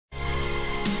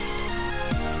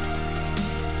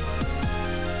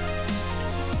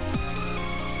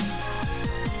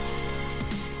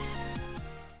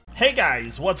Hey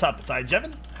guys, what's up? It's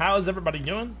iJevin. How is everybody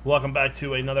doing? Welcome back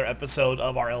to another episode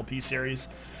of our LP series.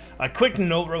 A quick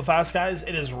note real fast, guys.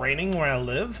 It is raining where I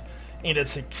live, and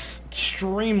it's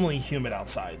extremely humid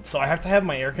outside. So I have to have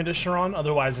my air conditioner on,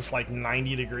 otherwise it's like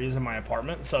 90 degrees in my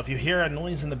apartment. So if you hear a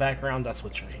noise in the background, that's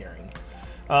what you're hearing.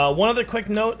 One other quick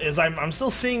note is I'm still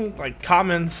seeing like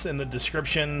comments in the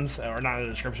descriptions, or not in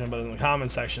the description, but in the comment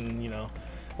section, you know,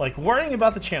 like worrying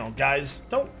about the channel. Guys,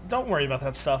 don't worry about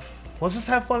that stuff. Let's just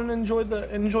have fun and enjoy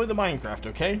the Minecraft,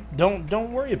 okay?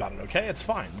 Don't worry about it, okay? It's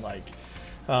fine. Like,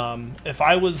 if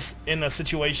I was in a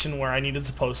situation where I needed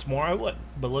to post more, I would.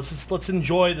 But let's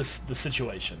enjoy the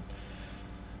situation.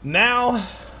 Now,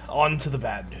 on to the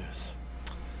bad news.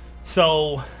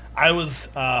 So I was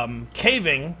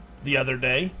caving the other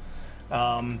day.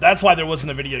 That's why there wasn't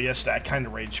a video yesterday. I kind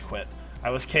of rage quit. I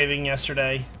was caving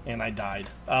yesterday and I died.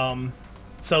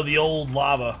 So the old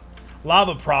lava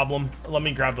problem. Let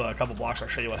me grab a couple blocks. I'll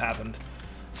show you what happened.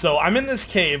 So I'm in this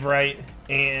cave, right?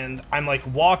 And I'm like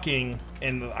walking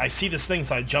and I see this thing,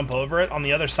 so I jump over it. On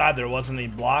the other side there wasn't any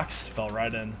blocks. Fell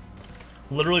right in.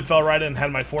 Literally fell right in.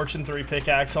 Had my Fortune 3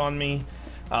 pickaxe on me.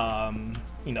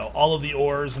 You know, all of the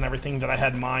ores and everything that I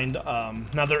had mined.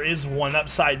 Now there is one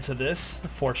upside to this,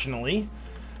 fortunately.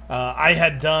 I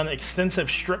had done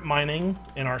extensive strip mining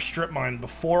in our strip mine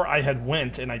before I had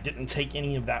went, and I didn't take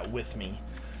any of that with me.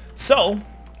 So,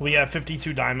 we have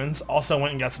 52 diamonds. Also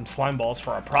went and got some slime balls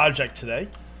for our project today.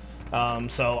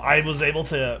 So I was able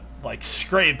to, like,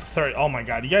 scrape 30... Oh my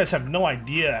god, you guys have no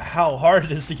idea how hard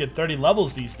it is to get 30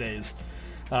 levels these days.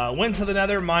 Went to the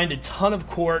nether, mined a ton of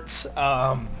quartz,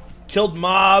 killed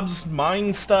mobs,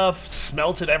 mined stuff,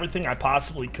 smelted everything I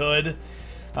possibly could.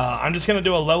 I'm just going to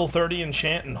do a level 30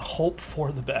 enchant and hope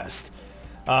for the best.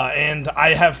 And I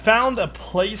have found a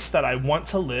place that I want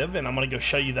to live, and I'm going to go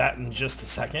show you that in just a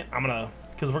second.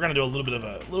 Because we're going to do a little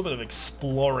bit of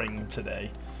exploring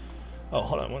today. Oh,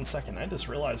 hold on one second. I just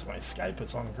realized my Skype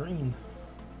is on green.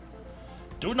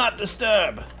 Do not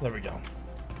disturb. There we go.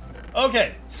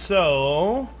 Okay,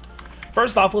 so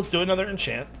first off, let's do another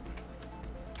enchant.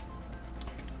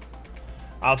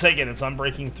 I'll take it. It's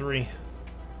Unbreaking 3.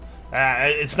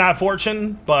 It's not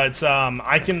Fortune, but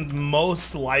I can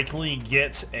most likely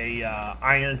get a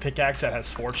iron pickaxe that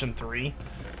has Fortune 3.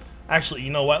 Actually,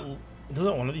 you know what?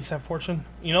 Doesn't one of these have Fortune?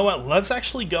 You know what? Let's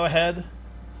actually go ahead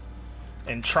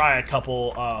and try a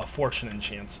couple Fortune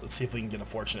enchants. Let's see if we can get a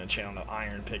Fortune enchant on an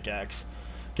iron pickaxe.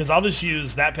 Because I'll just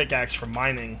use that pickaxe for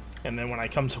mining, and then when I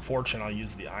come to Fortune, I'll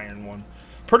use the iron one.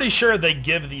 Pretty sure they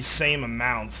give these same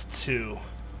amounts too.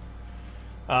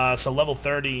 So level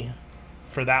 30...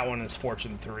 for that one is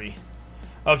Fortune 3.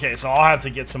 Okay, so I'll have to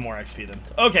get some more XP then.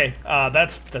 Okay,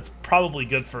 that's probably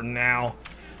good for now.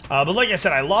 But like I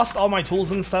said, I lost all my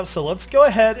tools and stuff, so let's go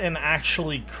ahead and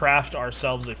actually craft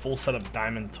ourselves a full set of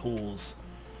diamond tools.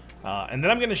 And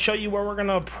then I'm going to show you where we're going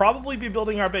to probably be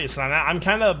building our base. And I'm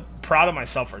kind of proud of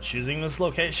myself for choosing this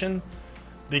location,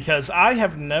 because I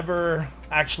have never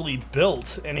actually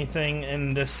built anything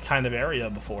in this kind of area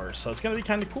before. So it's going to be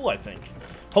kind of cool, I think.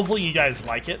 Hopefully you guys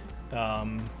like it.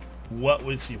 What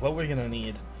we're gonna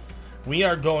need. We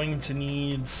are going to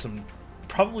need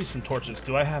probably some torches.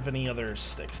 Do I have any other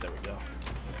sticks? There we go.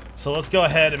 So let's go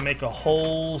ahead and make a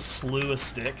whole slew of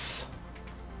sticks.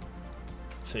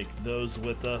 Take those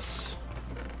with us.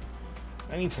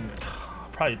 I need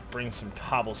probably bring some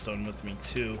cobblestone with me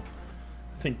too.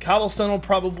 I think cobblestone will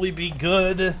probably be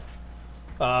good.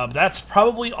 That's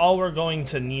probably all we're going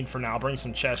to need for now. I'll bring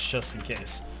some chests just in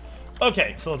case.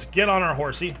 Okay, so let's get on our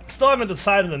horsey. Still haven't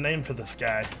decided a name for this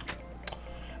guy.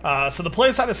 So the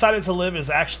place I decided to live is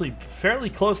actually fairly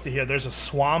close to here. There's a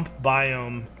swamp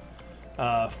biome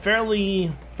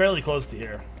fairly close to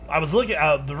here. I was looking...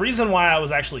 the reason why I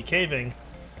was actually caving,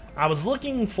 I was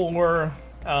looking for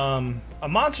a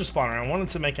monster spawner. I wanted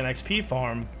to make an XP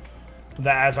farm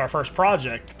as our first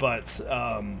project, but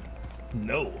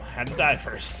no, had to die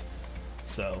first.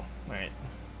 So, alright.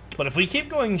 But if we keep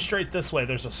going straight this way,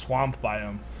 there's a swamp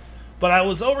biome. But I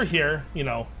was over here, you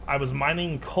know, I was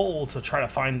mining coal to try to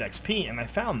find XP, and I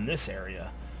found this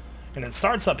area. And it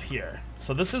starts up here.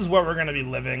 So this is where we're going to be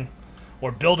living,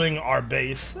 or building our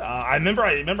base. I remember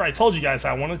I told you guys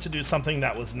I wanted to do something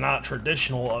that was not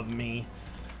traditional of me.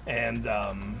 And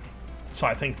so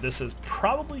I think this is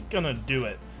probably going to do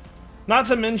it. Not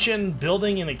to mention,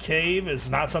 building in a cave is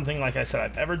not something, like I said,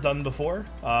 I've ever done before.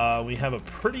 We have a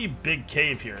pretty big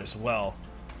cave here as well.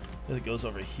 It goes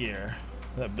over here.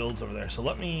 That builds over there. So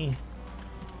let me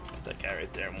put that guy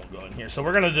right there and we'll go in here. So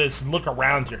we're going to just look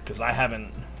around here because I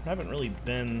haven't really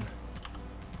been...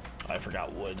 I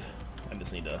forgot wood. I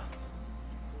just need to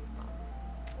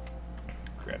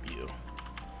grab you.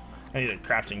 I need a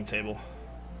crafting table.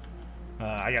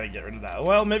 I gotta get rid of that.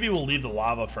 Well, maybe we'll leave the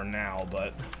lava for now,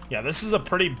 but yeah, this is a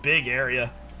pretty big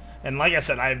area. And like I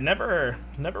said, I've never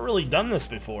really done this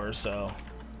before, so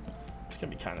it's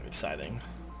gonna be kind of exciting.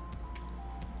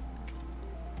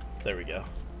 There we go.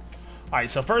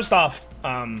 Alright, so first off,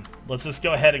 let's just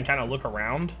go ahead and kind of look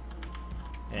around.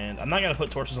 And I'm not gonna put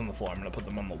torches on the floor, I'm gonna put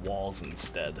them on the walls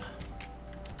instead.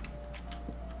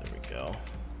 There we go.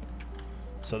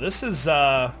 So this is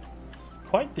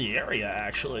quite the area,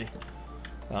 actually.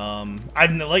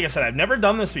 Like I said, I've never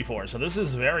done this before, so this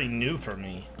is very new for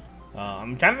me.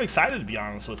 I'm kind of excited, to be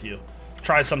honest with you.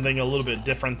 Try something a little bit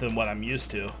different than what I'm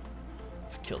used to.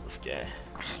 Let's kill this guy.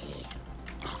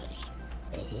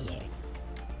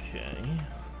 Okay.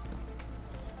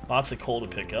 Lots of coal to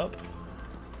pick up.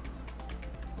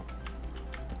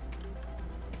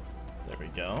 There we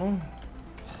go.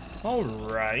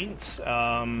 Alright.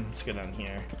 Let's go down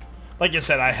here. Like I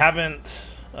said, I haven't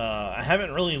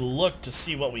really looked to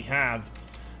see what we have,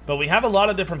 but we have a lot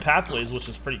of different pathways, which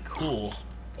is pretty cool.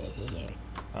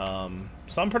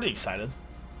 So I'm pretty excited.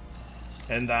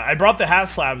 And I brought the half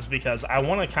slabs because I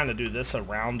want to kind of do this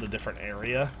around the different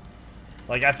area.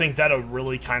 Like, I think that'll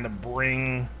really kind of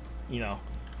bring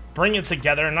it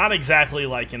together. Not exactly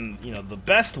like in, the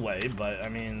best way, but I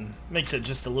mean, makes it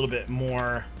just a little bit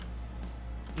more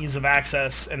ease of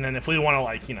access. And then if we want to,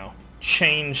 like,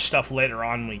 change stuff later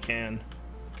on, we can.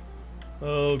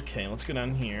 Okay, let's go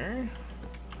down here.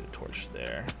 Get a torch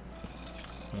there.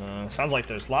 Sounds like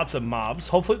there's lots of mobs.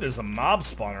 Hopefully there's a mob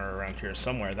spawner around here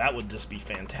somewhere. That would just be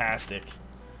fantastic.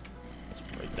 Let's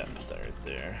break that right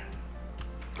there.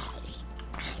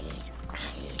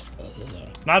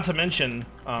 Not to mention,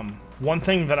 one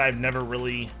thing that I've never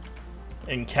really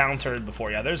encountered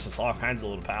before. Yeah, there's just all kinds of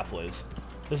little pathways.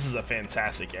 This is a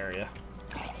fantastic area.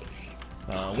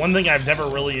 One thing I've never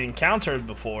really encountered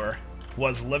before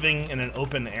was living in an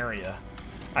open area.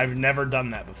 I've never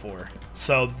done that before.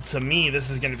 So to me, this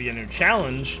is going to be a new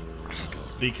challenge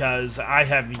because I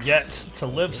have yet to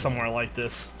live somewhere like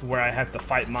this where I have to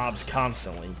fight mobs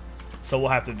constantly. So we'll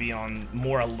have to be on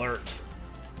more alert.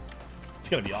 It's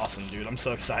going to be awesome, dude. I'm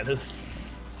so excited.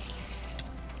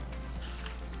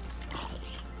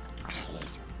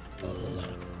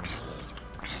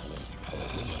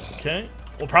 Okay.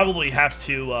 We'll probably have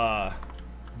to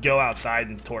go outside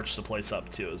and torch the place up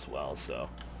too as well, so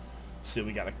see,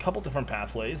 we got a couple different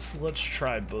pathways. Let's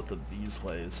try both of these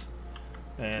ways.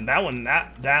 And that one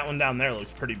down there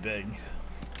looks pretty big.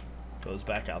 Goes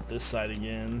back out this side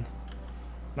again.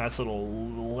 Nice little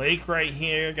lake right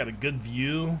here. Got a good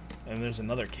view. And there's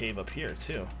another cave up here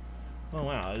too. Oh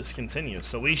wow, it just continues.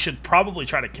 So we should probably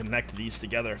try to connect these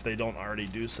together if they don't already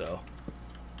do so.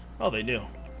 Oh, they do.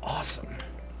 Awesome.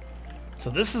 So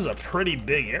this is a pretty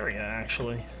big area,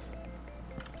 actually.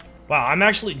 Wow, I'm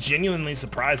actually genuinely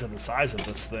surprised at the size of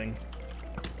this thing.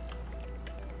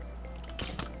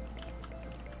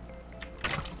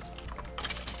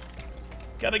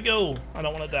 Gotta go. I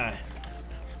don't want to die.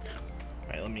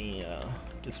 Alright, let me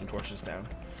get some torches down.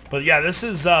 But yeah, this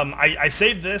is I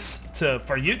saved this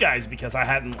for you guys because I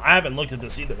haven't looked at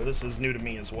this either, but this is new to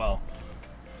me as well.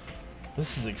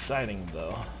 This is exciting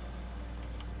though.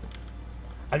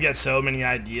 I've got so many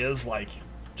ideas, like,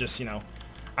 just,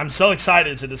 I'm so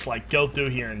excited to just, like, go through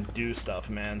here and do stuff,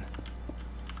 man.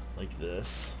 Like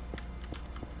this.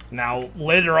 Now,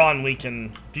 later on, we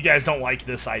can, if you guys don't like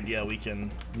this idea, we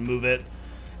can move it.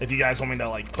 If you guys want me to,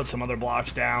 like, put some other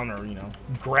blocks down or,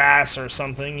 grass or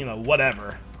something,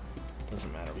 whatever.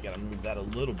 Doesn't matter. We gotta move that a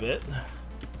little bit.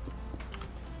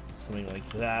 Something like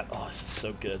that. Oh, this is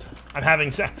so good.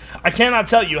 I cannot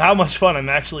tell you how much fun I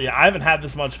haven't had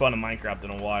this much fun in Minecraft in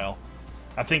a while.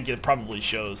 I think it probably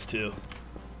shows too.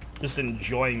 Just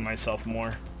enjoying myself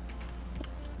more.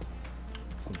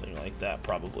 Something like that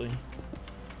probably.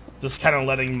 Just kind of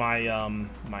letting my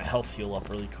my health heal up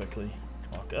really quickly.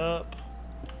 Walk up.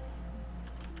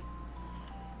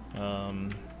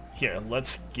 Here,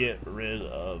 let's get rid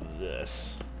of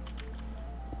this.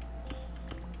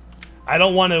 I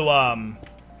don't want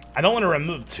to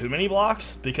remove too many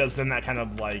blocks because then that kind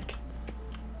of like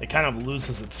it kind of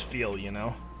loses its feel,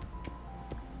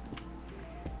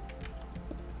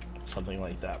 Something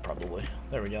like that probably.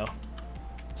 There we go.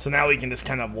 So now we can just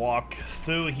kind of walk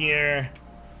through here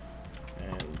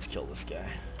and let's kill this guy.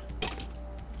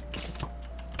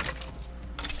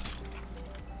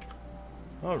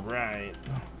 All right.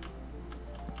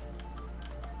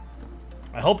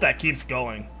 I hope that keeps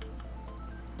going.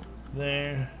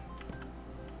 There.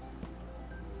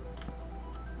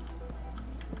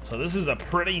 So this is a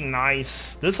pretty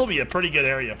nice, this will be a pretty good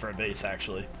area for a base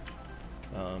actually.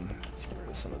 Let's get rid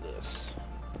of some of this.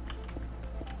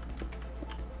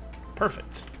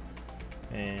 Perfect.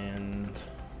 And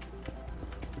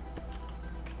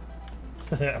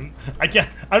I'm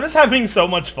just having so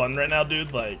much fun right now,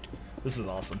 dude. Like, this is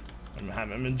awesome.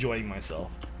 I'm enjoying myself.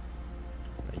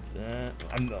 Like that.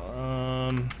 I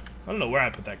don't know where I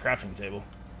put that crafting table.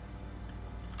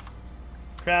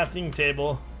 Crafting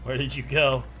table. Where did you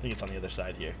go? I think it's on the other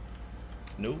side here.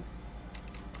 Nope.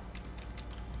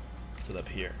 Is it up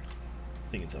here?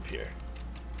 I think it's up here.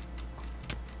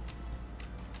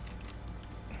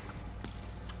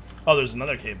 Oh, there's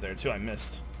another cave there too. I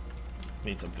missed.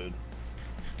 Need some food.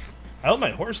 I hope my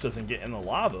horse doesn't get in the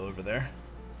lava over there.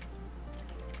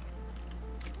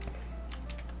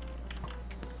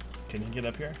 Can he get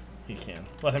up here? He can.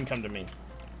 Let him come to me.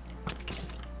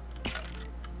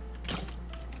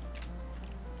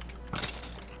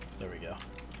 There we go.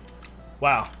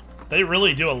 Wow. They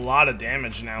really do a lot of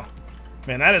damage now.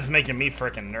 Man, that is making me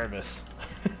freaking nervous.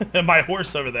 And my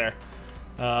horse over there.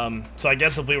 So I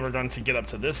guess if we were going to get up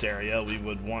to this area, we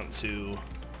would want to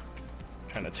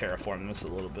kind of terraform this a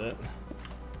little bit.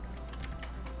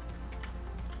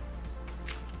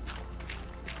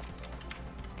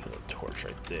 Put a torch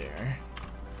right there.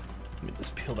 Let me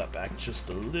just peel that back just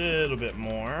a little bit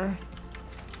more.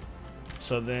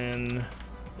 So then,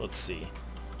 let's see.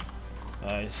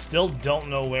 I still don't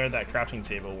know where that crafting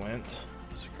table went.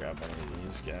 Just grab one of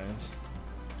these guys.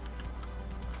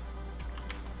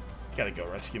 Gotta go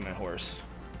rescue my horse.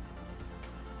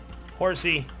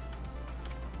 Horsey!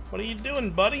 What are you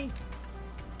doing, buddy?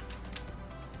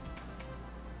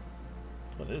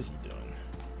 What is he doing?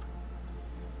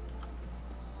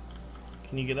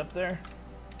 Can you get up there?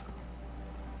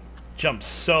 Jump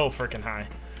so freaking high.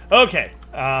 Okay,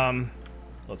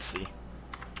 let's see.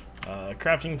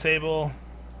 Crafting table.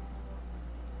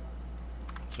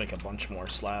 Let's make a bunch more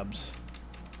slabs.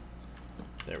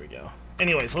 There we go.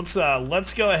 Anyways, let's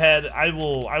go ahead. I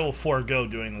will forego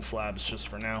doing the slabs just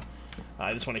for now.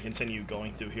 I just want to continue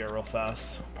going through here real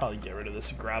fast. Probably get rid of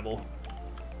this gravel.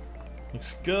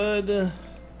 Looks good.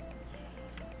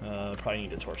 Probably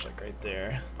need a torch like right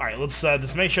there. All right, let's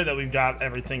make sure that we've got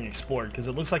everything explored because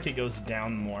it looks like it goes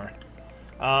down more.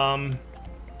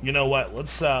 You know what?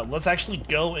 Let's actually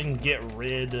go and get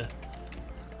rid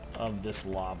of this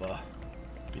lava.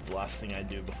 Be the last thing I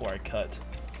do before I cut.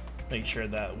 Make sure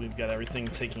that we've got everything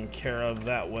taken care of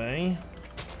that way.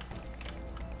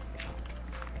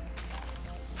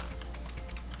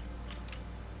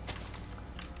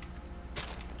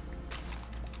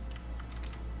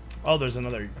 Oh, there's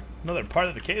another part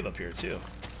of the cave up here too.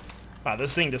 Wow,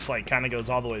 this thing just like kind of goes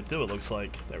all the way through. It looks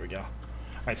like. There we go. All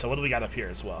right, so what do we got up here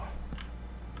as well?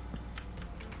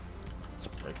 Let's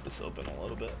break this open a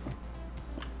little bit.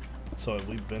 So have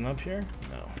we been up here?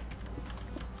 No.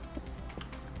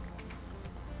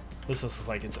 This looks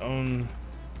like its own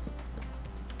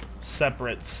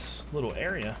separate little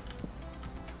area.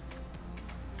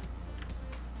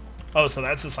 Oh, so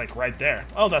that's just like right there.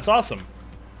 Oh, that's awesome.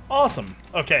 Awesome.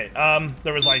 Okay,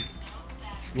 there was like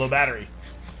low battery.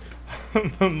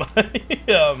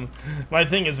 My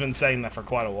thing has been saying that for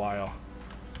quite a while.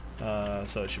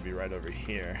 So it should be right over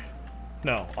here.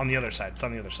 No, on the other side. It's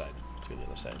on the other side. Let's go to the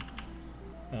other side.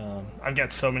 I've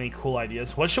got so many cool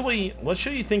ideas. What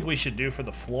should you think we should do for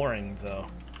the flooring though?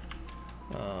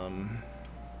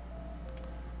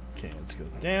 Okay, let's go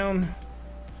down.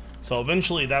 So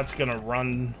eventually that's gonna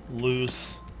run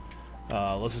loose.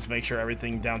 Let's just make sure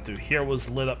everything down through here was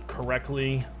lit up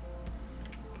correctly.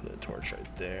 Put a torch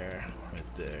right there,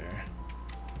 right there.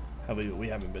 We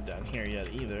haven't been down here yet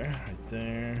either. Right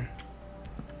there.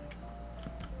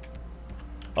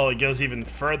 Oh, it goes even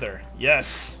further.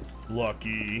 Yes,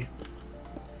 lucky.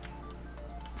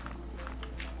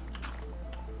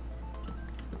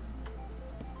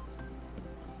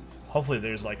 Hopefully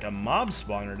there's like a mob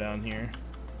spawner down here.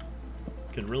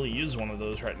 Could really use one of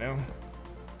those right now.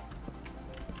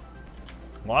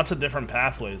 Lots of different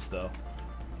pathways though.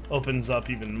 Opens up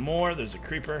even more. There's a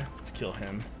creeper. Let's kill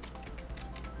him.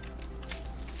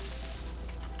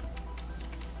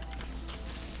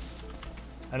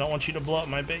 I don't want you to blow up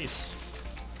my base.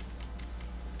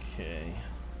 Okay.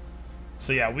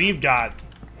 So yeah, we've got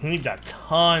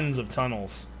tons of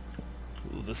tunnels.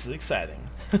 Ooh, this is exciting.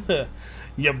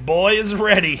 Your boy is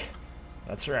ready.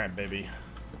 That's right, baby.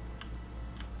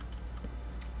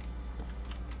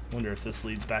 Wonder if this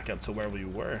leads back up to where we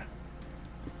were.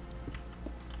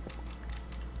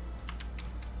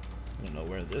 I don't know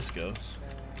where this goes.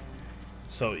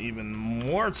 So even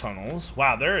more tunnels.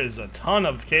 Wow, there is a ton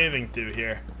of caving through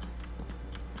here.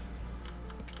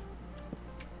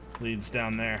 Leads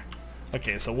down there.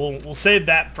 Okay, so we'll save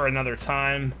that for another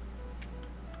time.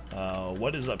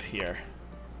 What is up here?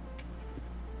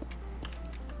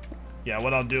 yeah,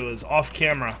 what I'll do is off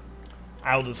camera,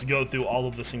 I'll just go through all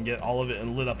of this and get all of it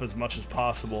and lit up as much as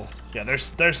possible. Yeah,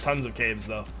 there's tons of caves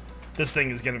though. This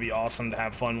thing is gonna be awesome to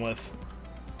have fun with.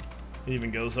 It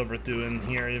even goes over through in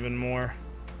here even more.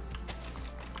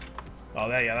 Oh,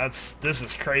 yeah, this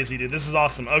is crazy, dude. This is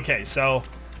awesome. Okay, so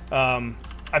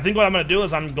I think what I'm gonna do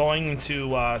is I'm going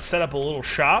to set up a little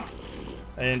shop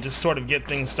and just sort of get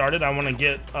things started. I want to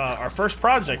get our first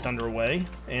project underway,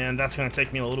 and that's going to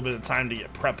take me a little bit of time to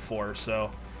get prepped for, so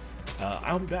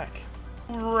I'll be back.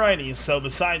 Alrighty, so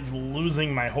besides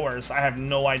losing my horse, I have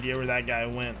no idea where that guy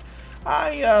went.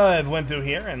 I went through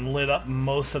here and lit up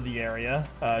most of the area.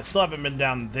 Still haven't been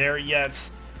down there yet.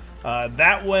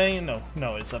 That way,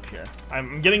 no, it's up here.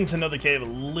 I'm getting to know the cave a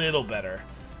little better,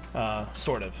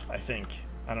 sort of, I think.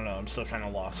 I don't know, I'm still kind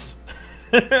of lost.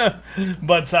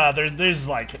 But there's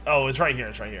like, oh, it's right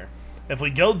here, If we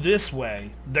go this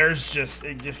way, it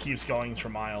just keeps going for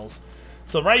miles.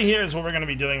 So right here is where we're going to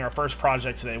be doing our first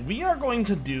project today. We are going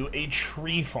to do a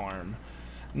tree farm.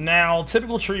 Now,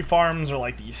 typical tree farms are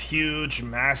like these huge,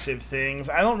 massive things.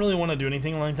 I don't really want to do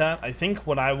anything like that. I think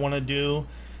what I want to do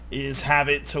is have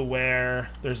it to where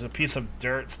there's a piece of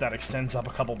dirt that extends up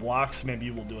a couple blocks. Maybe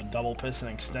we'll do a double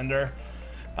piston extender.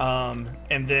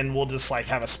 And then we'll just like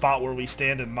have a spot where we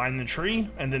stand and mine the tree,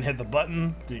 and then hit the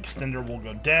button. The extender will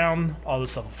go down, all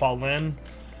this stuff will fall in,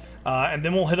 and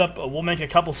then we'll make a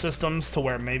couple systems to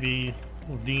where maybe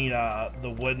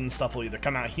the wood and stuff will either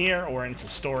come out here or into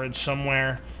storage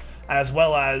somewhere, as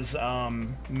well as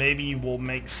maybe we'll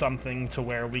make something to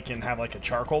where we can have like a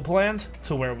charcoal plant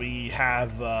to where we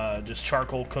have just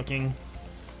charcoal cooking.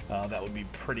 That would be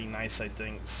pretty nice, I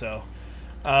think. So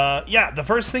yeah, the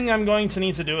first thing I'm going to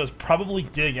need to do is probably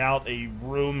dig out a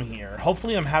room here.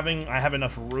 Hopefully I have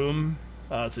enough room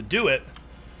to do it,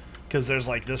 because there's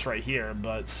like this right here,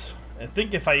 but I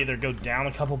think if I either go down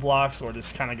a couple blocks or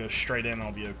just kind of go straight in,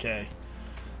 I'll be okay.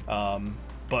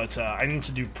 But I need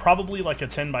to do probably like a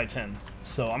 10 by 10.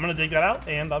 So I'm going to dig that out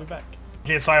and I'll be back.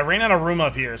 Okay, so I ran out of room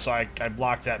up here, so I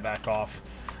blocked that back off.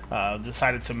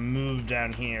 Decided to move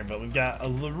down here, but we've got a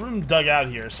room dug out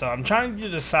here, so I'm trying to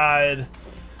decide,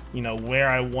 you know, where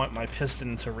I want my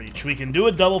piston to reach. We can do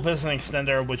a double piston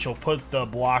extender, which will put the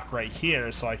block right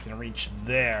here so I can reach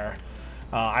there.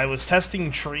 I was testing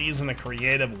trees in the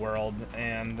creative world,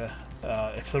 and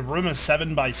if the room is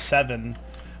 7 by 7,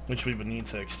 which we would need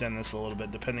to extend this a little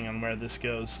bit depending on where this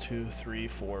goes, 2, 3,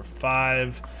 4,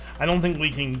 5. I don't think we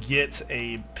can get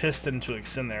a piston to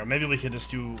extend there. Maybe we could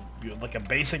just do like a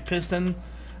basic piston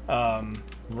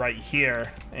right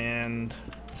here and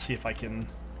see if I can.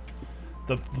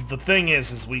 The thing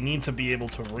is we need to be able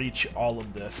to reach all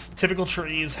of this. Typical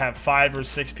trees have 5 or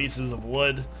 6 pieces of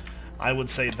wood. I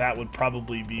would say that would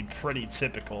probably be pretty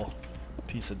typical.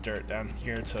 Piece of dirt down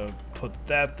here to put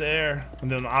that there, and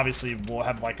then obviously we'll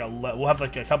have like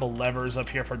a couple levers up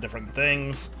here for different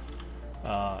things,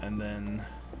 and then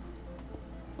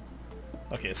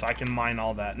okay, so I can mine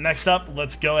all that. Next up,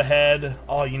 let's go ahead.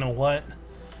 Oh, you know what?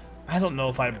 I don't know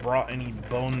if I brought any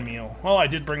bone meal. Oh, I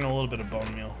did bring a little bit of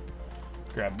bone meal.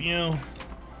 Grab you.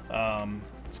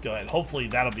 Let's go ahead. Hopefully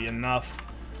that'll be enough.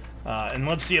 And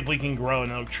let's see if we can grow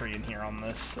an oak tree in here on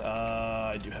this.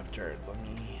 I do have dirt. Let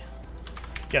me.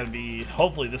 Gotta be.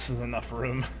 Hopefully this is enough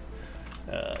room.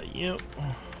 Yep.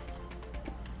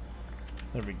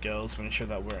 There we go. Let's make sure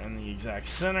that we're in the exact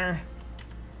center.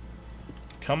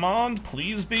 Come on,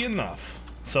 please be enough.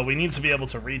 So we need to be able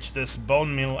to reach this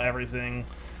bone meal, everything.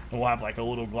 And we'll have like a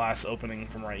little glass opening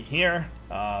from right here.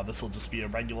 This will just be a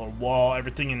regular wall.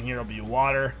 Everything in here will be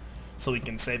water, so we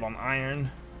can save on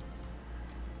iron.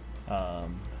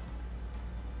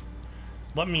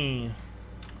 Let me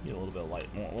get a little bit of light,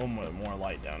 a little bit more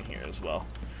light down here as well.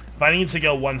 If I need to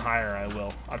go one higher, I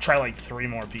will. I'll try like 3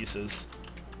 more pieces,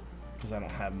 because I don't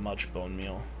have much bone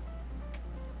meal.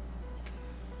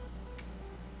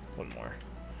 One more.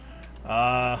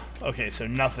 Okay, so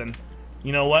nothing.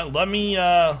 You know what? Let me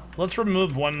let's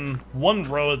remove one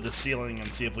row of the ceiling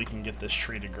and see if we can get this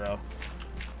tree to grow.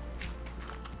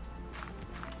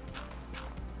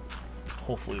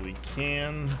 Hopefully we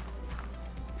can.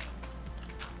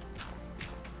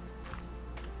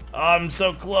 Oh, I'm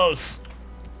so close.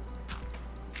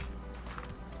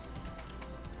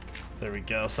 There we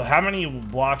go. So how many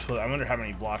blocks I wonder how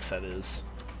many blocks that is.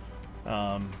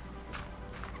 There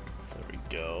we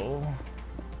go.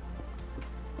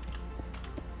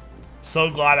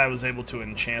 So glad I was able to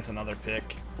enchant another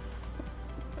pick.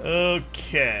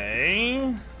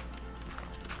 Okay.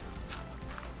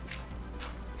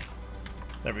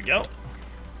 There we go.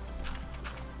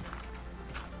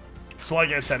 So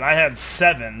like I said, I had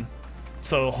 7.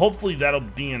 So hopefully that'll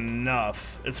be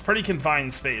enough. It's pretty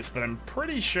confined space, but I'm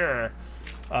pretty sure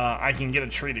I can get a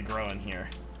tree to grow in here.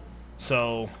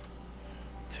 So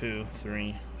 2,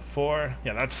 3, 4.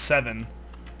 Yeah, that's 7.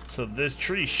 So this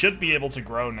tree should be able to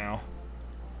grow now.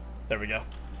 There we go.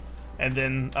 And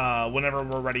then whenever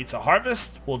we're ready to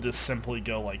harvest, we'll just simply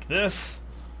go like this.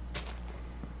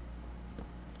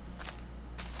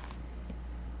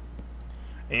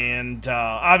 And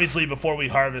obviously before we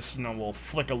harvest, we'll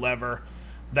flick a lever.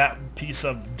 That piece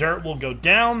of dirt will go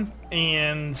down,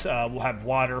 and we'll have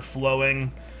water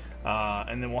flowing.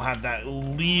 And then we'll have that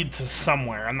lead to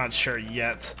somewhere. I'm not sure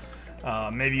yet.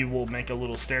 Maybe we'll make a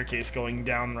little staircase going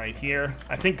down right here.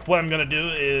 I think what I'm going to do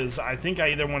is,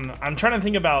 I'm trying to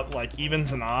think about like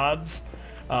evens and odds.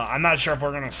 I'm not sure if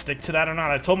we're going to stick to that or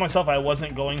not. I told myself I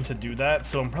wasn't going to do that,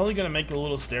 so I'm probably going to make a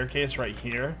little staircase right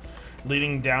here,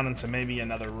 leading down into maybe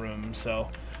another room. So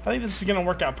I think this is going to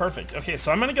work out perfect. Okay,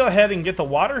 so I'm going to go ahead and get the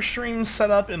water streams set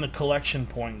up in the collection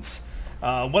points.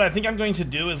 What I think I'm going to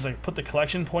do is like put the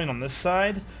collection point on this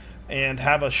side and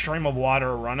have a stream of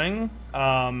water running.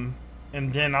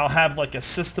 And then I'll have like a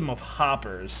system of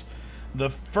hoppers. The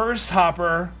first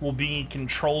hopper will be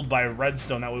controlled by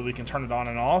redstone, that way we can turn it on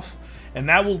and off, and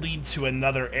that will lead to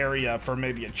another area for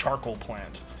maybe a charcoal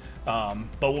plant.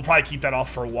 But we'll probably keep that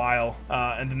off for a while,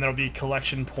 and then there'll be a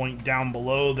collection point down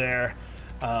below there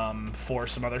for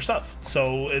some other stuff.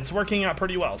 So it's working out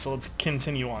pretty well, so let's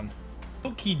continue on.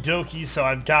 Okie dokie, so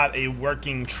I've got a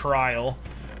working trial.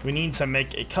 We need to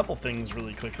make a couple things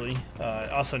really quickly. I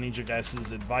also need your guys'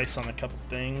 advice on a couple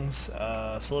things.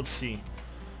 So let's see.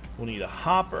 We'll need a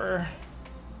hopper.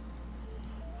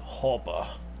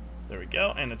 There we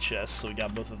go. And a chest, so we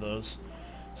got both of those.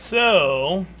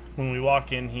 So, when we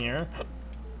walk in here,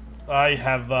 I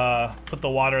have put the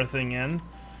water thing in.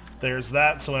 There's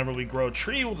that, so whenever we grow a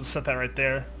tree, we'll just set that right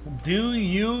there. Do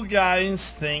you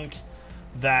guys think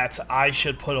that I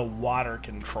should put a water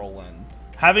control in?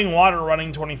 Having water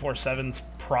running 24/7 is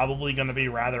probably going to be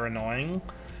rather annoying.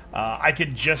 I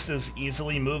could just as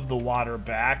easily move the water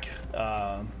back.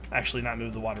 Actually, not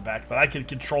move the water back, but I could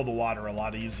control the water a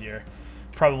lot easier.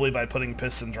 Probably by putting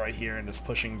pistons right here and just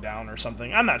pushing down or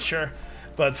something. I'm not sure.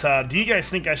 But do you guys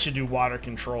think I should do water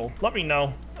control? Let me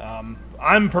know.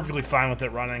 I'm perfectly fine with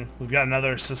it running. We've got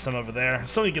another system over there.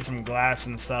 Still need to get some glass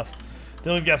and stuff.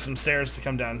 Then we've got some stairs to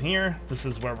come down here. This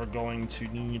is where we're going to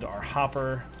need our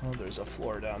hopper. Oh, there's a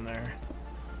floor down there.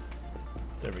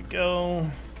 There we go.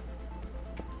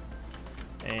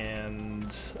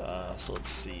 And so let's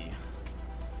see.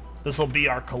 This will be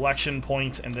our collection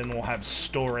point, and then we'll have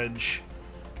storage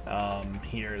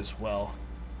here as well.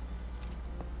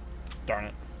 Darn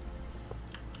it.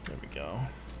 There we go.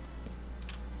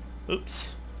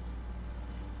 Oops.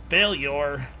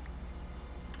 Failure.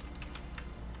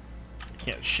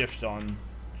 Can't shift on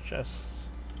chests.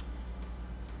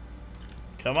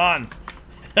 Come on.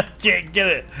 Can't get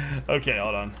it. Okay,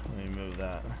 hold on. Let me move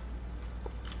that.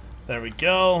 There we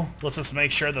go. Let's just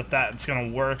make sure that that's going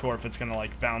to work, or if it's going to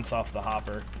like bounce off the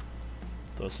hopper.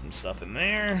 Throw some stuff in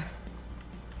there.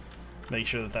 Make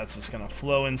sure that that's just going to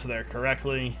flow into there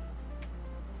correctly.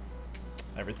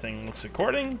 Everything looks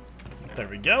according. There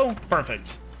we go.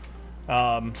 Perfect.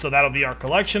 So that'll be our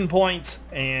collection point,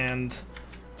 and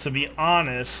to be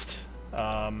honest,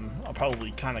 I'll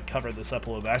probably kind of cover this up a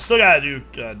little bit. I still gotta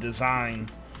do design.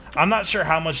 I'm not sure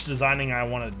how much designing I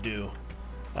want to do.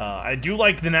 I do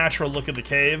like the natural look of the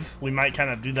cave. We might kind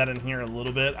of do that in here a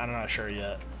little bit. I'm not sure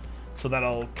yet. So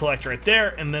that'll collect right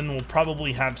there, and then we'll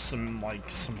probably have some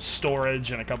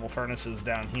storage and a couple furnaces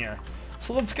down here.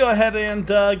 So let's go ahead and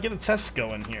get a test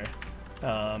going here.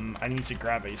 I need to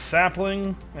grab a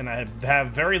sapling, and I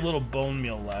have very little bone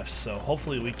meal left, so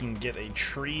hopefully we can get a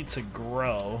tree to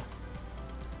grow.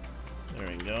 There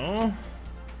we go.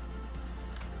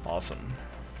 Awesome.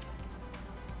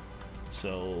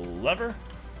 So, lever.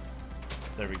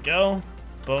 There we go.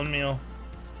 Bone meal.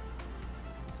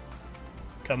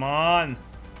 Come on.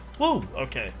 Woo!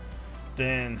 Okay.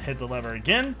 Then hit the lever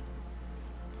again.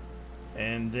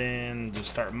 And then just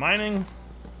start mining.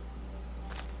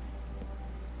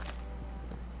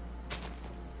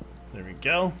 There we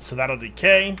go. So that'll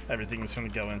decay. Everything's going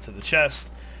to go into the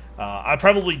chest. I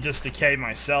probably just decay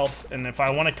myself, and if I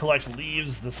want to collect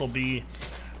leaves, this will be...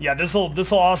 Yeah, this will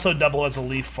also double as a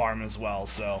leaf farm as well.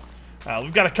 So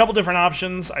we've got a couple different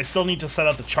options. I still need to set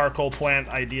up the charcoal plant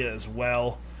idea as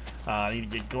well. I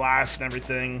need to get glass and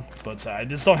everything, but I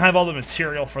just don't have all the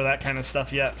material for that kind of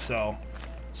stuff yet. So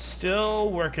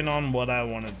still working on what I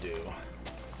want to do.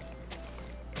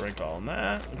 Break all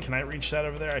that. Can I reach that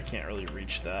over there? I can't really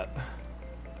reach that.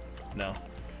 No.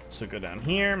 So go down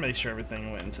here, make sure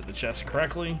everything went into the chest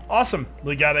correctly. Awesome.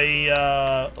 We got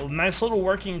a nice little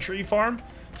working tree farm.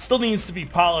 Still needs to be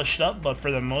polished up, but for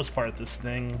the most part, this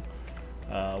thing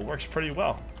works pretty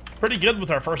well. Pretty good with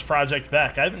our first project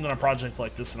back. I haven't done a project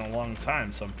like this in a long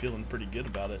time, so I'm feeling pretty good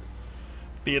about it.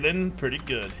 Feeling pretty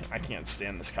good. I can't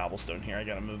stand this cobblestone here. I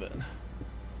gotta move it.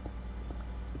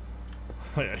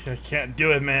 I can't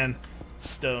do it, man.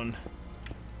 Stone.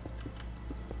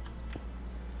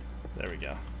 There we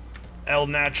go. El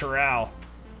Natural.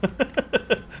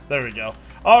 There we go.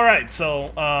 Alright,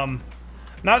 so,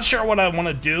 not sure what I want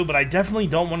to do, but I definitely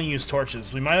don't want to use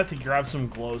torches. We might have to grab some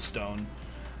glowstone.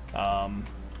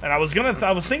 And I was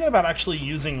thinking about actually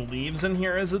using leaves in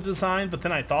here as a design, but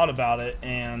then I thought about it,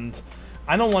 and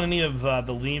I don't want any of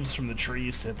the leaves from the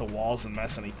trees to hit the walls and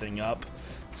mess anything up.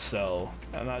 So,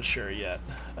 I'm not sure yet.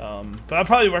 But I'll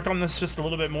probably work on this just a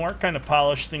little bit more, kind of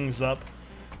polish things up.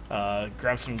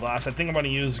 Grab some glass. I think I'm going to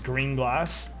use green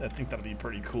glass. I think that'll be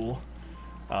pretty cool.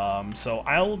 So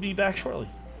I will be back shortly.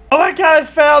 Oh my god, I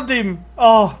found him!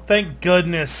 Oh, thank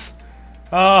goodness.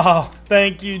 Oh,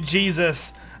 thank you,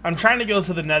 Jesus. I'm trying to go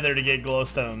to the nether to get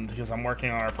glowstone because I'm working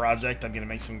on our project. I'm going to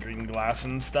make some green glass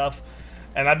and stuff.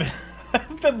 And I've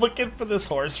been looking for this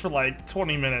horse for like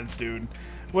 20 minutes, dude.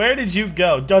 Where did you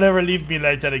go? Don't ever leave me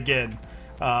like that again.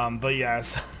 But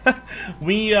yes,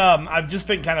 I've just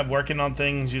been kind of working on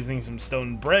things using some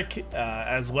stone brick,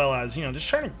 as well as, you know, just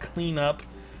trying to clean up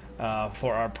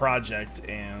for our project,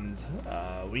 and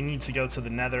we need to go to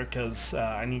the nether because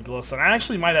I need glowstone. I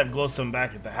actually might have glowstone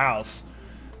back at the house,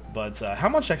 but how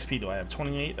much XP do I have?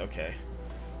 28? Okay.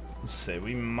 Let's see,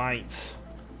 we might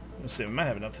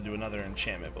have enough to do another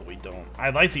enchantment, but we don't.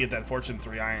 I'd like to get that Fortune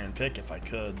 3 iron pick if I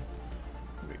could.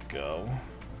 There we go.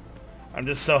 I'm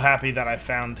just so happy that I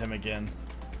found him again.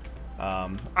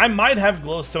 I might have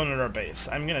glowstone at our base.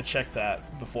 I'm gonna check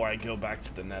that before I go back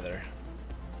to the nether.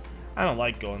 I don't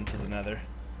like going to the nether.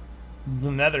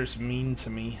 The nether's mean to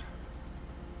me.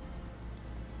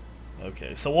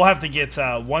 Okay, so we'll have to get,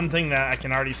 one thing that I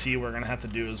can already see we're gonna have to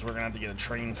do is we're gonna have to get a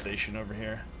train station over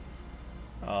here.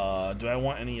 Do I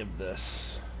want any of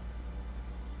this?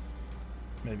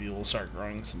 Maybe we'll start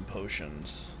growing some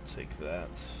potions. Take that.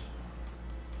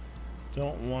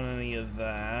 Don't want any of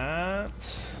that.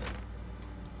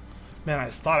 Man, I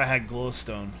thought I had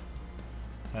glowstone.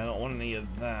 I don't want any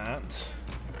of that.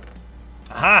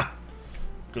 Aha!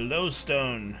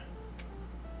 Glowstone.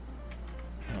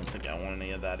 I don't think I want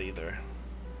any of that either.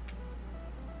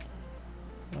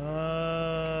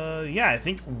 Yeah, I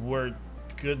think we're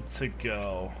good to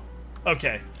go.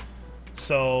 Okay.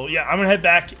 So, yeah, I'm gonna head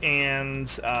back and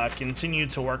continue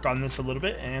to work on this a little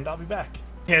bit, and I'll be back.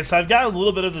 Okay, so I've got a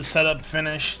little bit of the setup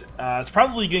finished. You're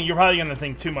probably gonna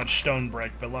think too much stone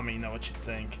brick, but let me know what you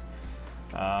think.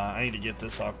 I need to get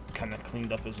this all kind of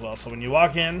cleaned up as well. So when you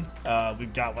walk in,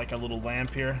 we've got like a little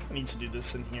lamp here. I need to do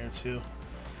this in here too.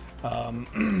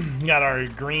 Got our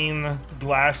green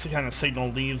glass to kind of signal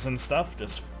leaves and stuff.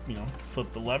 Just, you know,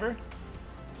 flip the lever,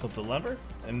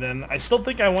 and then I still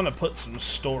think I want to put some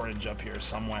storage up here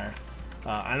somewhere.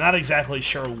 I'm not exactly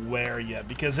sure where yet,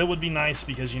 because it would be nice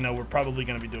because, you know, we're probably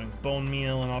going to be doing bone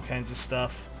meal and all kinds of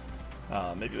stuff.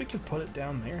 Maybe we could put it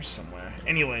down there somewhere.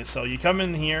 Anyway, so you come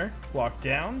in here, walk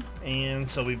down, and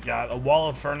so we've got a wall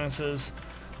of furnaces.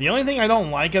 The only thing I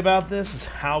don't like about this is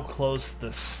how close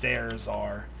the stairs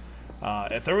are.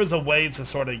 If there was a way to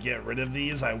sort of get rid of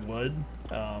these, I would.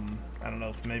 I don't know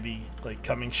if maybe like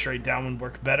coming straight down would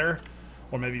work better,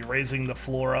 or maybe raising the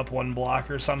floor up one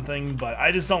block or something, but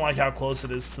I just don't like how close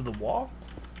it is to the wall,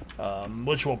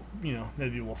 which we'll, you know,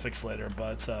 maybe we'll fix later.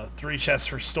 But 3 chests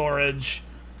for storage,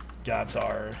 got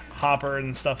our hopper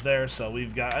and stuff there, so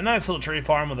we've got a nice little tree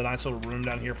farm with a nice little room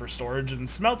down here for storage and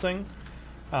smelting.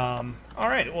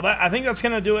 Alright, well I think that's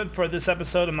gonna do it for this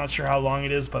episode. I'm not sure how long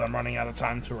it is, but I'm running out of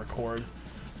time to record.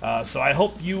 So I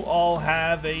hope you all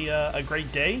have a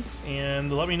great day,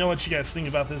 and let me know what you guys think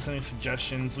about this, any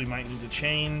suggestions we might need to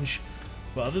change.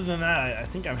 But other than that, I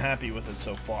think I'm happy with it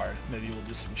so far. Maybe we'll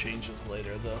do some changes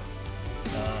later, though.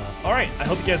 Alright, I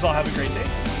hope you guys all have a great day.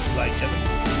 This is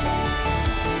iJevin.